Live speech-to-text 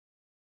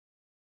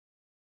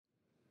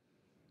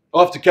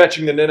After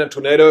catching the Nano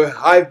Tornado,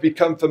 I've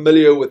become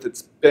familiar with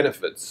its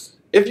benefits.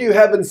 If you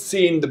haven't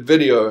seen the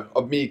video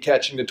of me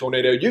catching the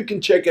tornado, you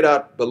can check it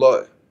out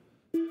below.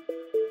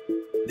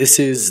 This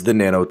is the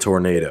Nano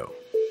Tornado,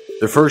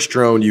 the first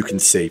drone you can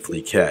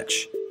safely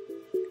catch.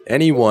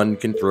 Anyone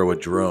can throw a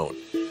drone,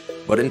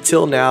 but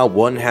until now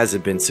one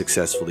hasn't been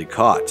successfully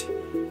caught.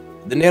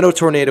 The Nano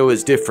Tornado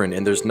is different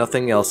and there's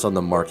nothing else on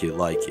the market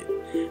like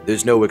it.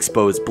 There's no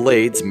exposed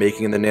blades,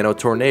 making the Nano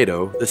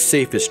Tornado the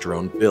safest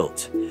drone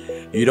built.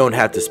 You don't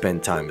have to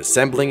spend time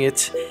assembling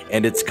it,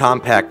 and its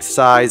compact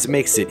size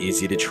makes it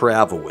easy to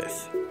travel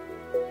with.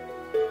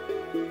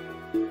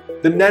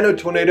 The Nano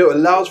Tornado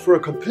allows for a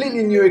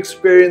completely new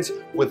experience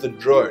with a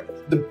drone.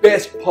 The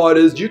best part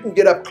is you can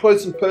get up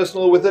close and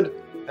personal with it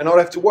and not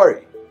have to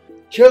worry.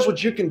 Here's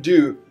what you can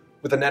do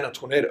with a Nano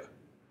Tornado.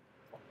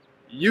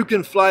 You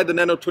can fly the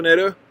Nano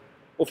Tornado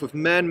off of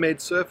man-made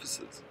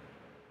surfaces.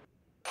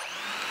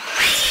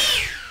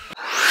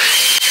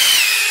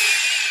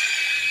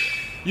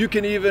 You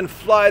can even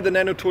fly the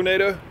Nano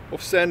Tornado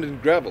off sand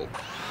and gravel.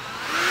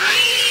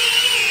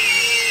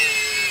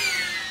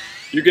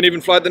 You can even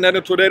fly the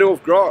Nano Tornado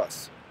off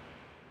grass.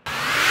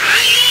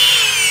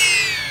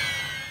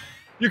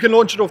 You can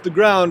launch it off the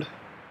ground,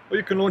 or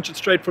you can launch it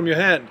straight from your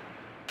hand.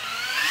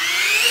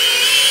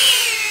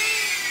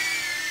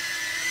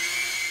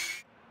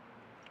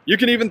 You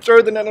can even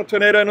throw the Nano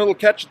Tornado and it'll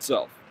catch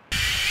itself.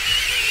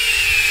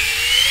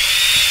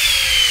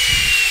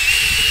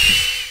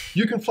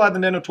 You can fly the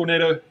Nano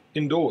Tornado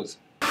indoors.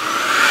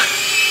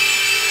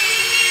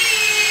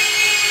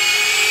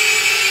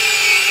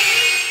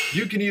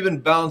 You can even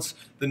bounce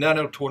the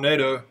Nano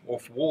Tornado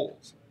off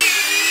walls.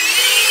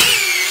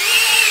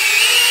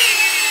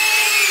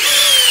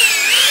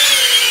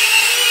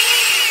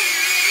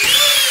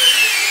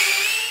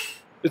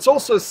 It's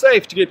also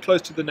safe to get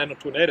close to the Nano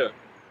Tornado.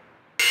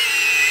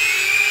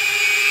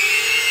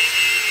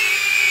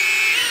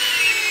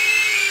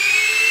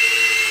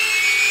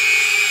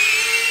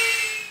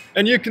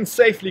 And you can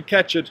safely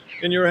catch it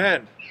in your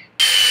hand.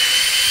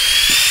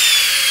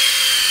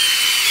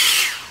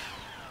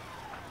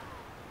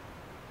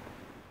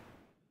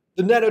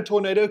 The Nano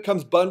Tornado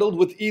comes bundled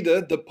with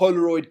either the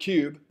Polaroid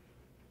Cube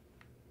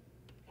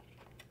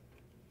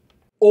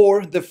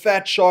or the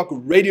Fat Shark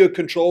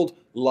radio-controlled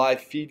live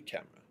feed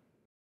camera.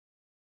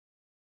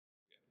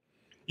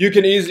 You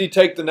can easily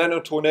take the Nano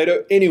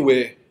Tornado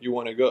anywhere you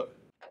want to go.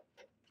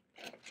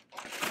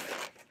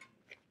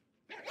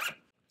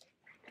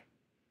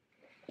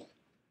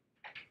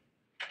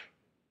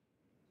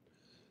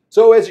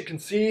 So as you can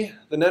see,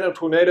 the Nano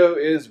Tornado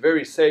is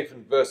very safe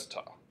and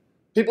versatile.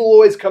 People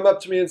always come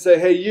up to me and say,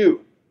 "Hey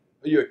you,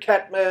 are you a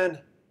cat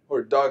man or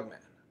a dog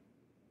man?"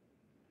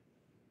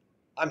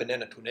 I'm a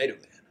Nano Tornado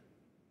man.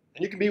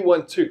 And you can be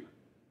one too.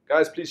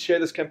 Guys, please share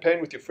this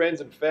campaign with your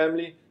friends and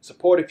family.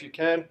 Support if you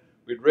can.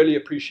 We'd really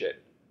appreciate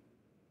it.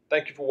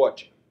 Thank you for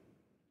watching.